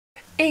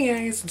Hey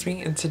guys, it's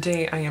me, and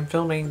today I am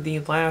filming the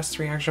last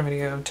reaction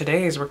video of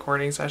today's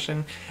recording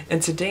session,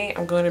 and today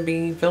I'm going to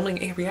be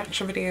filming a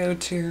reaction video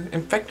to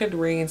Infected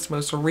Rain's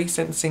most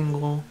recent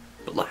single,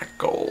 Black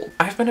Gold.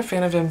 I've been a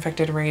fan of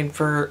Infected Rain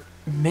for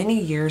many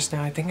years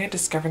now. I think I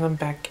discovered them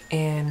back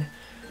in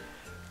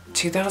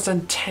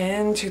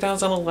 2010,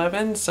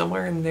 2011,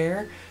 somewhere in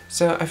there.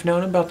 So I've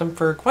known about them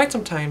for quite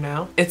some time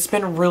now. It's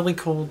been really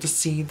cool to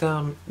see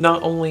them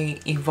not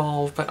only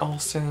evolve, but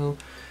also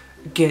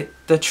get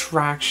the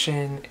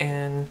traction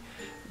and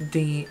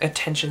the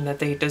attention that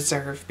they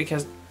deserve,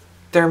 because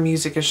their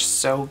music is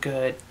so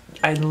good.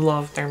 I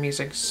love their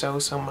music so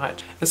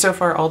much. And so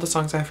far, all the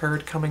songs I've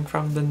heard coming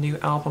from the new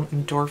album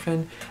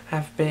Endorphin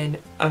have been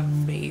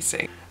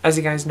amazing. As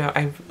you guys know,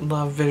 I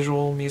love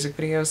visual music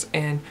videos,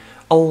 and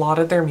a lot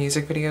of their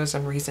music videos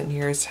in recent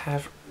years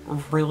have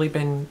really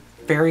been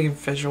very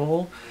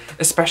visual,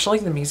 especially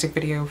the music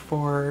video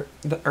for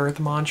the Earth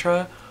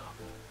Mantra.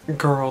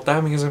 Girl,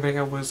 that music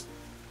video was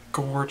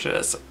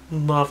gorgeous.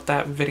 Love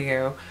that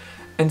video.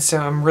 And so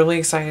I'm really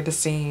excited to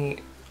see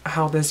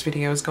how this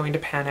video is going to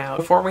pan out.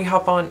 Before we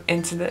hop on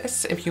into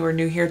this, if you are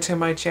new here to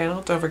my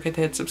channel, don't forget to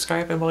hit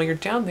subscribe, and while you're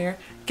down there,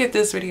 give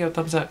this video a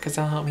thumbs up because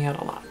that'll help me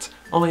out a lot.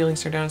 All my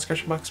links are down in the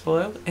description box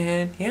below,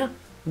 and yeah,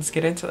 let's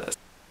get into this.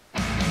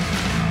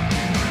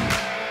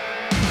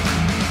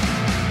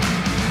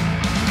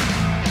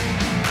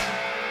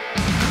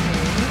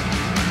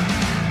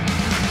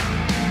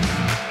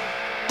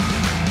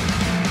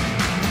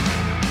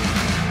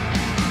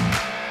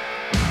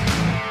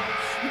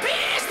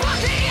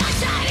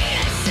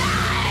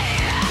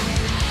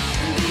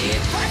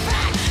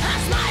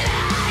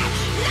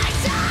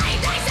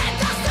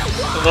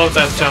 I love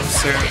that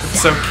jumpsuit,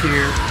 it's so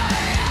cute.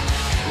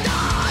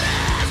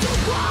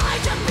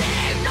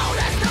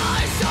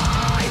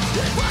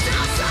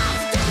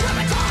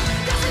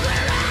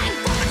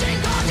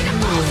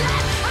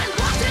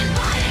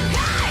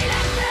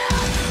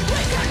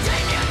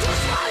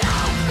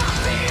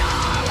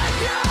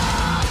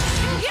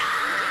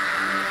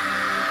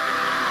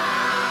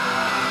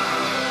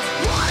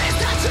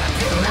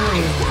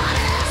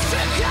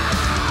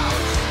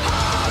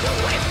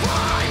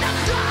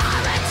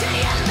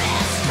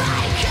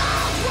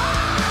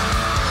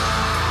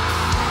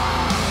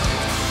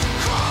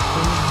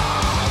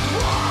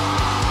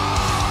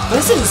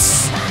 This is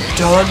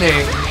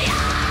stunning.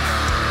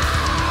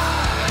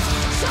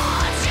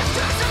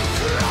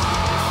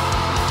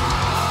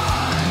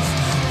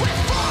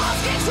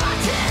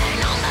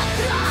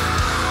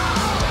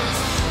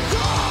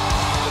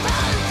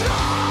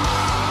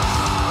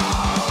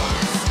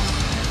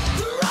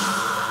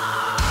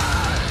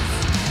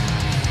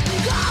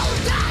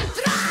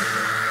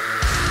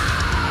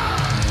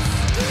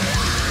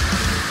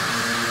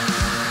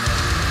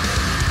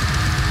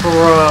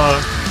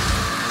 Bruh.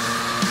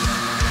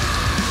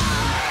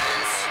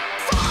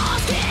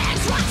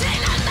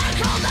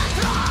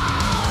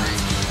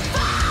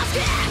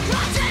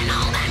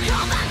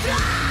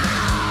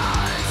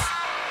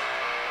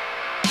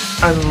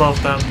 I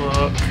love that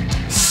look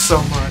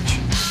so much.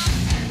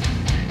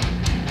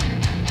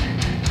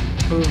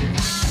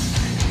 Ooh.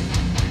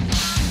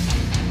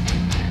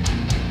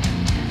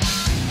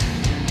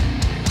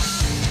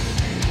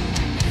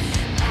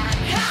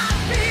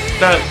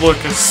 That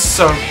look is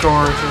so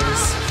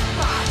gorgeous.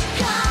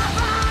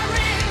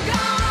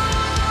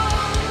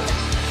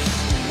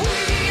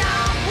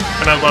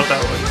 And I love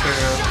that look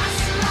too.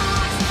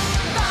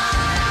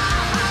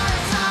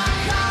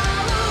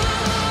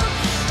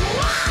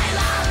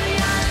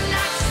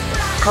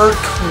 Her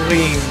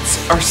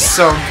cleans are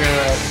so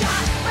good.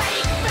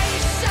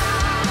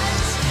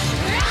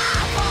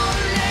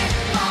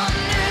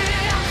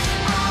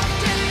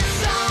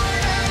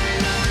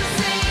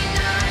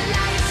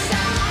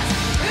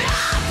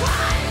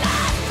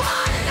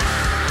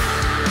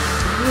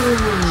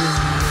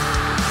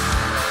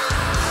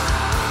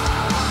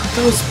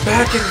 Those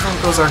backing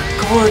vocals are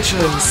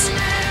gorgeous.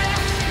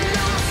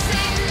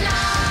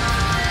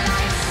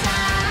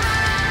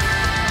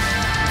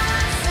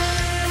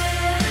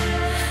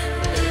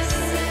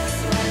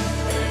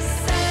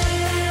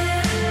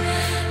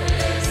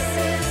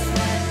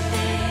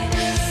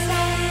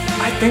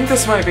 I think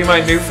this might be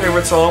my new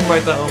favorite song by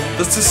them.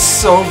 This is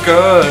so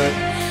good.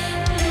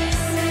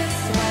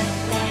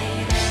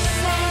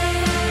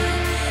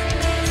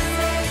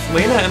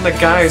 Lena and the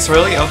guys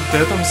really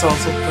outdid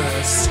themselves with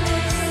this.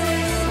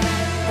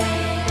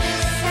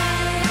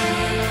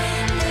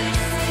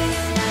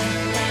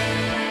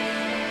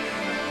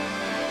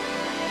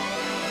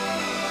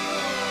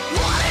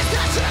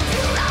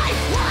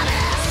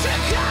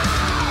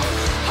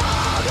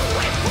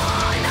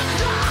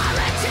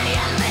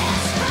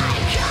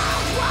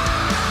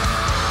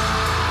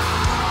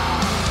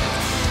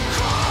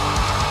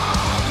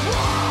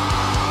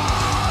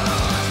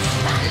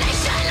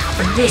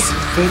 And this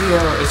video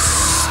is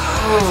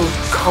so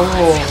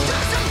cool.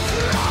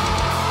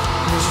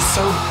 It's just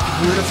so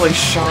beautifully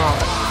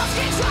shot.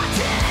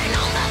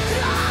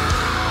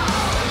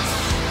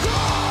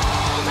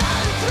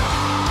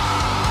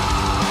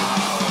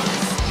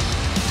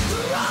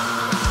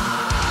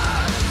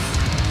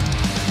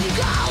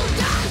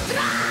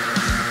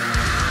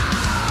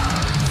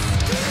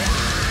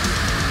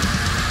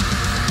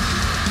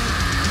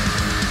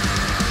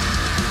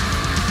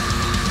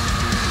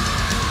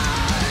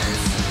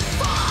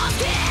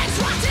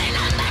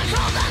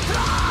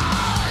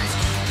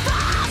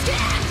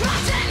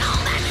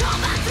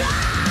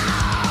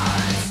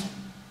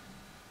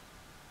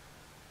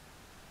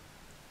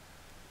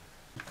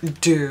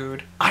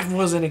 dude, I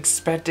wasn't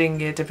expecting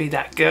it to be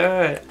that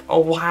good. Oh,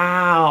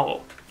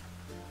 wow.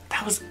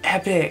 That was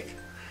epic.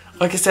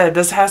 Like I said,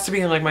 this has to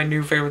be like my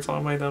new favorite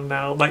song by them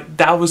now. Like,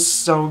 that was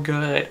so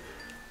good.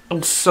 It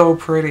was so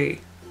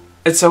pretty.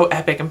 It's so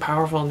epic and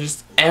powerful, and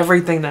just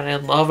everything that I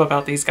love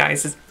about these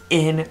guys is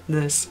in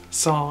this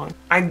song.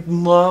 I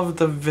love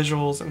the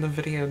visuals in the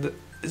video.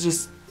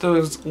 Just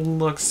those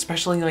looks,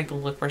 especially like the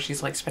look where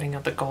she's like spitting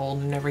out the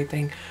gold and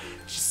everything.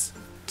 Just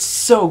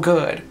so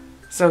good.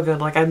 So good.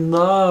 Like, I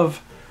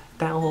love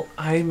that little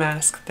eye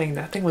mask thing.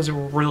 That thing was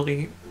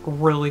really,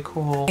 really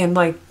cool. And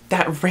like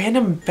that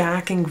random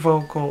backing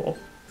vocal.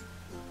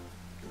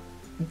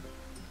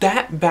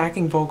 That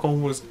backing vocal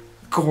was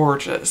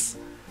gorgeous.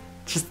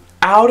 Just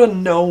out of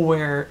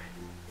nowhere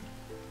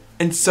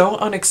and so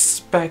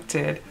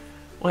unexpected.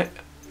 Like,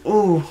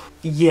 ooh,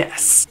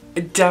 yes.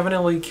 I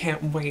definitely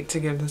can't wait to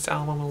give this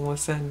album a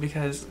listen,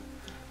 because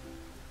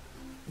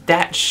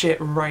that shit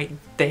right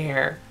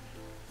there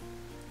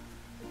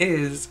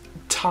is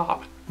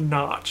top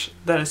notch.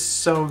 That is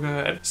so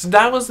good. So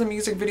that was the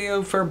music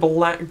video for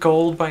Black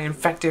Gold by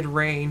Infected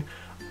Rain.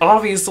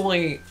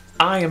 Obviously,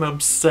 I am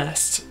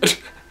obsessed.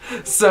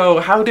 So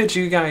how did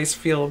you guys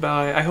feel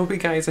about it? I hope you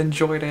guys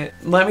enjoyed it.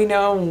 Let me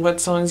know what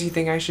songs you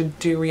think I should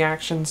do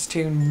reactions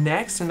to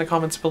next in the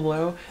comments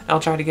below. I'll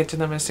try to get to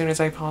them as soon as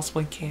I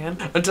possibly can.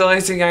 Until I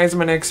see you guys in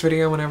my next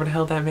video, whenever the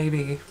hell that may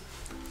be.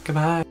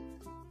 Goodbye.